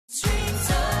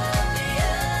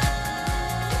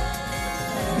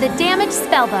The Damaged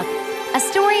Spellbook, a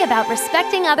story about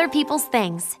respecting other people's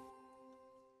things.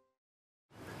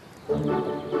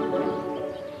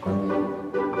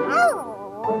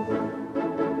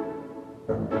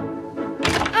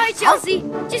 Hi, Chelsea.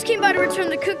 Just came by to return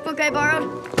the cookbook I borrowed.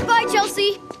 Bye,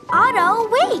 Chelsea. Otto,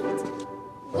 wait!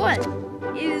 What?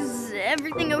 Is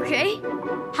everything okay?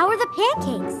 How are the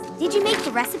pancakes? Did you make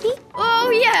the recipe?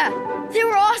 Oh, yeah. They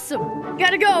were awesome.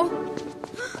 Gotta go.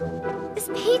 This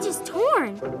page is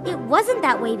torn. It wasn't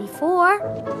that way before.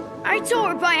 I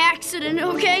tore it by accident,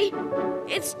 okay?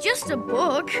 It's just a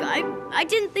book. I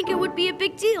didn't think it would be a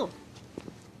big deal.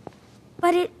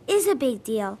 But it is a big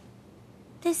deal.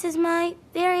 This is my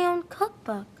very own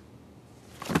cookbook.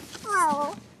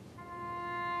 Oh.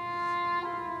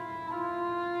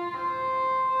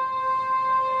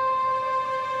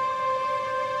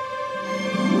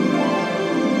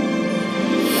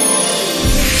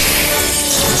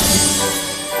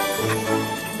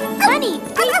 Honey,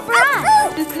 wait for us!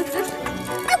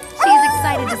 She's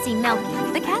excited to see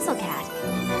Milky, the castle cat.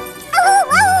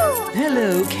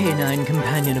 Hello, canine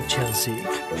companion of Chelsea.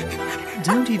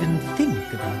 Don't even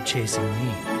think about chasing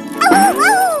me.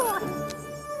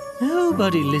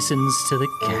 Nobody listens to the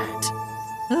cat.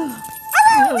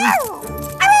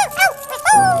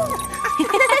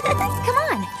 Come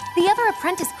on, the other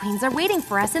Apprentice Queens are waiting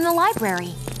for us in the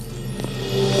library.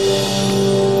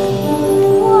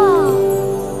 Whoa!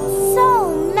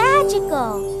 So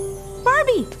magical!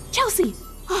 Barbie! Chelsea!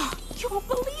 Oh, you won't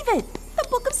believe it! The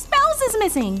Book of Spells is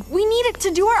missing! We need it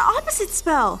to do our opposite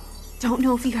spell! Don't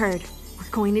know if you heard. We're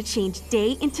going to change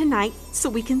day into night so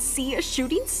we can see a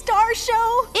shooting star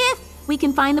show! If we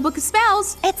can find the Book of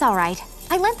Spells! It's all right.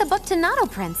 I lent the book to Notto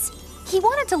Prince. He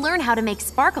wanted to learn how to make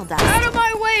sparkle dust. Out of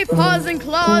my way, paws and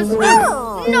claws.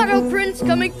 Notto Prince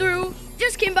coming through.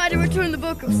 Just came by to return the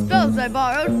book of spells I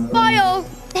borrowed. Bye-o.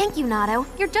 Thank you, Notto.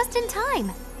 You're just in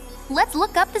time. Let's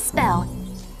look up the spell.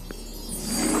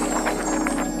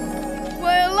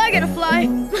 Well, I gotta fly.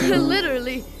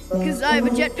 Literally. Because I have a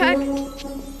jetpack.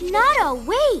 Notto,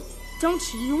 wait! Don't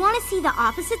you want to see the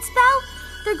opposite spell?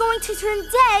 They're going to turn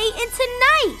day into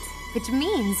night! Which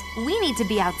means we need to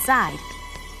be outside.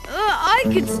 I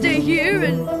could stay here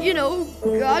and,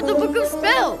 guard the book of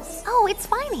spells. Oh, it's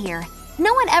fine here.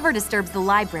 No one ever disturbs the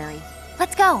library.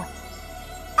 Let's go.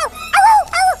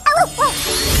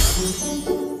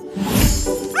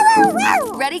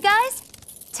 Ready, guys?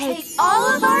 Take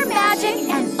all of our magic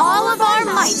and all of our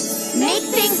might. Make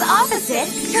things opposite,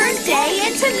 turn day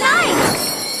into night.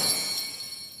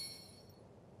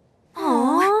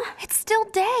 Aww, it's still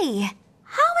day.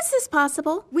 How is this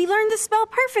possible? We learned the spell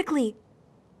perfectly.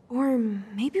 Or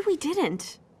maybe we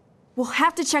didn't. We'll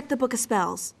have to check the Book of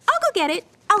Spells. I'll go get it.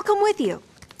 I'll come with you.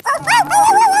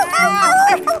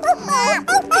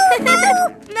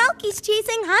 Milky's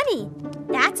chasing honey.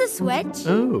 That's a switch.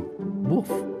 Oh, woof.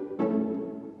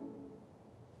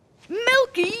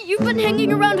 Milky, you've been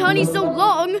hanging around Honey so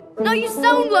long. Now you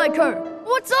sound like her.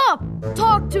 What's up?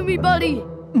 Talk to me, buddy.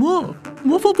 Woof,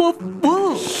 woof, woof, woof,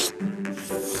 woof.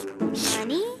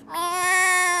 Honey?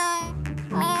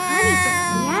 Honey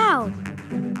just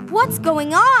meowed. What's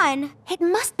going on? It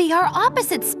must be our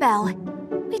opposite spell.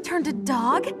 We turned a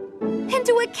dog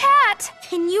into a cat.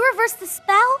 Can you reverse the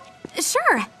spell?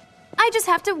 Sure. I just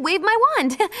have to wave my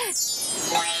wand.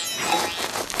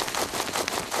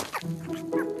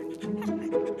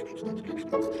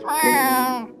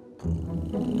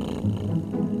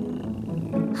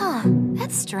 Huh,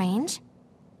 that's strange.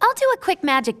 I'll do a quick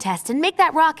magic test and make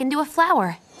that rock into a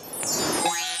flower.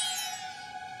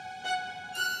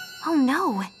 Oh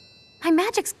no, my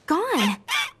magic's gone.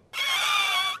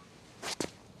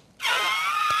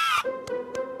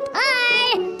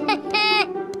 Hi!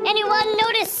 Anyone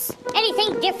notice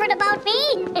anything different about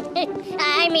me?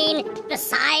 I mean,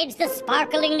 besides the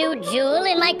sparkling new jewel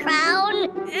in my crown?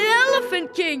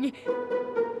 Elephant King!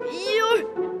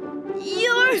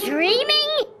 You're... Dreaming?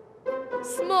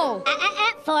 small.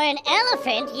 For an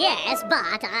elephant, yes,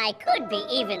 but I could be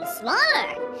even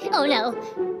smaller. Oh no,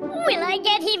 will I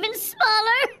get even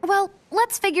smaller? Well,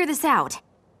 let's figure this out.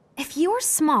 If you're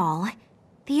small,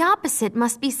 the opposite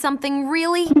must be something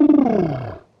really...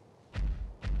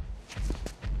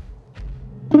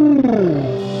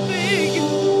 Big!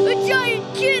 A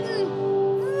giant kitten!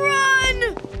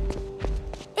 Run!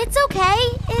 It's okay.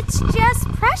 It's just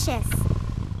precious.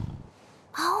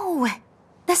 Oh,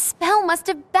 the spell must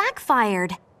have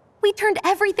backfired. We turned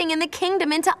everything in the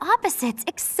kingdom into opposites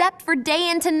except for day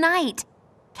into night.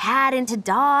 Cat into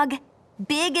dog,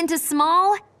 big into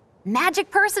small, magic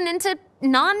person into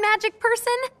non-magic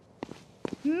person.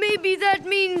 Maybe that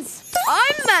means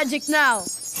I'm magic now.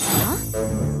 Huh?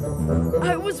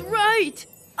 I was right.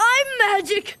 I'm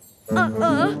magic. I'm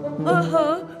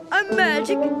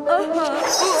magic.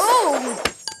 Oh!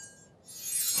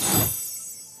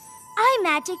 I'm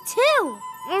magic too.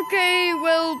 Okay,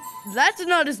 well, that's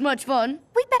not as much fun.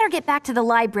 We'd better get back to the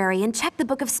library and check the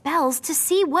Book of Spells to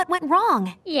see what went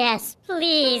wrong. Yes,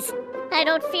 please. I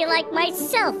don't feel like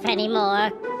myself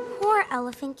anymore. Poor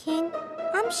Elephant King.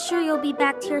 I'm sure you'll be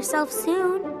back to yourself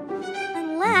soon.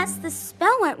 Unless the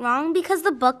spell went wrong because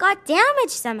the book got damaged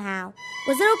somehow.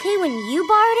 Was it okay when you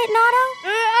borrowed it, Notto?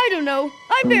 I don't know.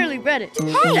 I barely read it.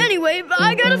 Hey! Anyway,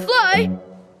 I gotta fly.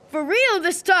 For real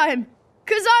this time.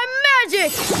 'Cause I'm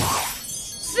magic!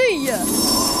 See ya!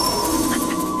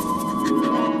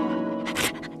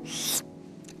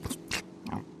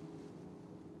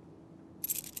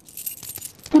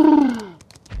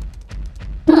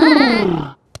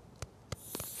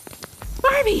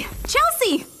 Barbie!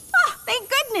 Chelsea! Oh, thank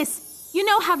goodness! You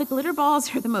know how the glitter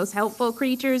balls are the most helpful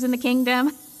creatures in the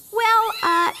kingdom? Well,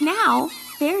 now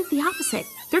they're the opposite.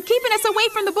 They're keeping us away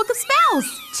from the Book of Spells.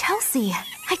 Chelsea,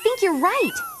 I think you're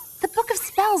right. The Book of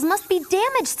Spells must be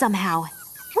damaged somehow.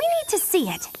 We need to see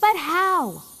it. But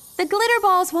how? The glitter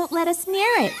balls won't let us near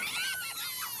it.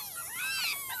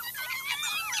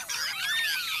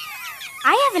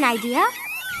 I have an idea.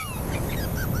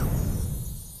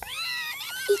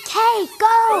 EK,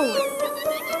 go!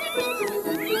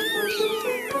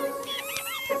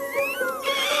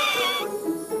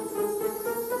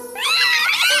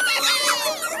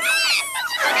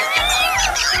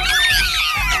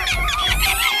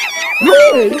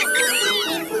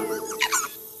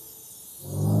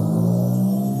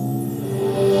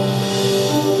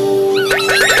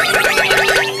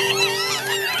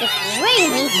 It's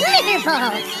raining glitter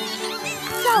balls.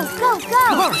 Go, go, go!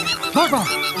 Bark! Bark! Bark!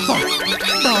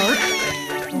 Bark!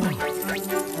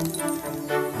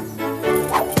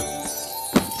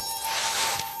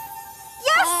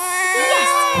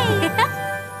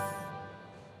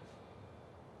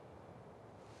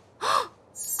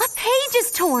 A page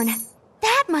is torn.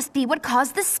 That must be what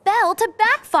caused the spell to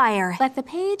backfire. But the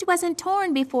page wasn't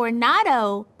torn before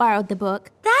Notto borrowed the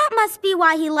book. That must be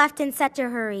why he left in such a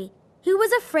hurry. He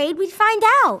was afraid we'd find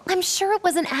out. I'm sure it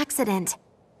was an accident.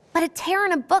 But a tear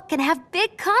in a book can have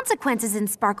big consequences in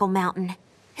Sparkle Mountain.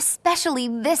 Especially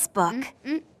this book.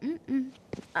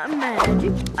 I'm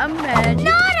magic. I'm magic.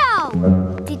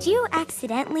 Notto! Did you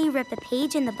accidentally rip a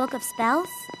page in the Book of Spells?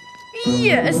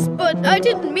 Yes, but I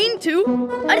didn't mean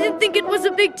to. I didn't think it was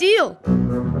a big deal.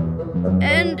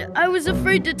 And I was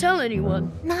afraid to tell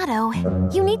anyone. Notto,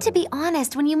 you need to be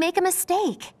honest when you make a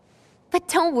mistake. But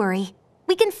don't worry.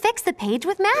 We can fix the page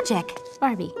with magic.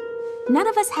 Barbie, none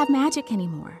of us have magic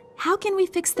anymore. How can we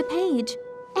fix the page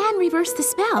and reverse the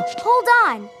spell? Hold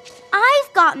on.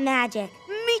 I've got magic.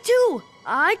 Me too.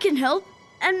 I can help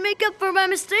and make up for my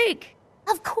mistake.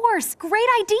 Of course, great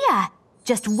idea.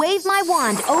 Just wave my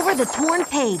wand over the torn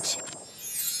page.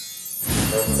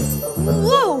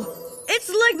 Whoa! It's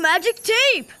like magic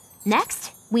tape.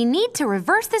 Next, we need to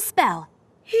reverse the spell.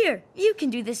 Here, you can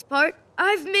do this part.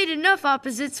 I've made enough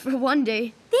opposites for one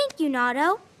day. Thank you,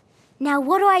 Notto. Now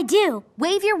what do I do?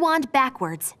 Wave your wand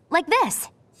backwards, like this.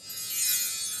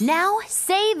 Now,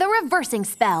 say the reversing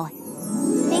spell.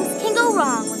 Things can go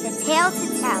wrong with a tale to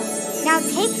tell. Now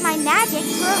take my magic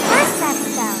to reverse that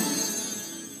spell.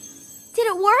 Did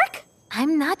it work?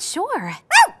 I'm not sure.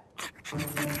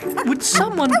 Would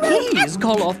someone please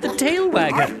call off the tail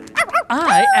wagger?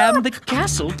 I am the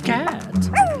castle cat.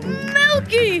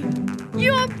 Milky!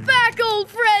 You're back, old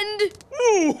friend!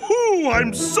 Woo-hoo!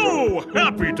 I'm so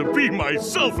happy to be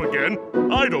myself again.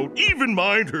 I don't even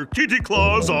mind her kitty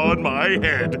claws on my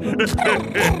head.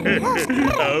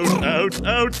 Ouch, ouch,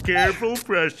 ouch, careful,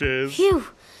 precious. Phew,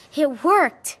 it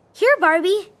worked. Here,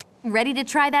 Barbie. Ready to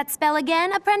try that spell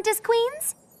again, Apprentice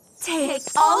Queens? Take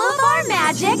all of our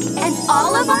magic and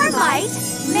all of our might,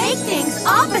 make things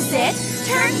opposite,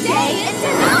 turn day into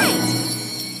night.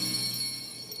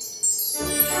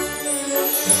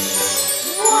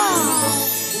 Wow,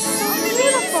 so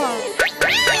beautiful.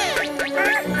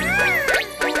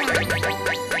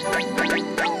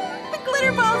 The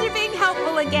glitter balls are being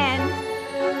helpful again.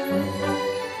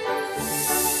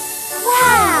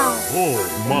 Wow. Oh,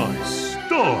 my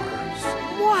stars.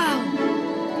 Wow!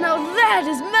 Now that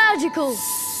is magical!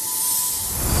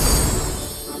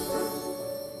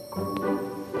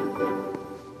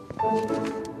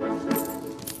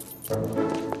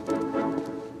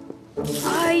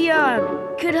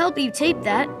 I could help you tape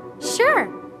that. Sure.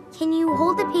 Can you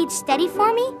hold the page steady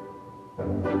for me?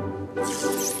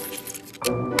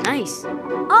 Nice.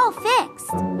 All fixed.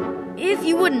 If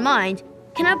you wouldn't mind,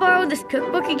 can I borrow this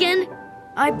cookbook again?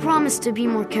 I promise to be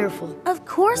more careful. Of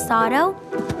course, Otto.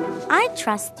 I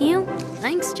trust you.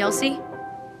 Thanks, Chelsea.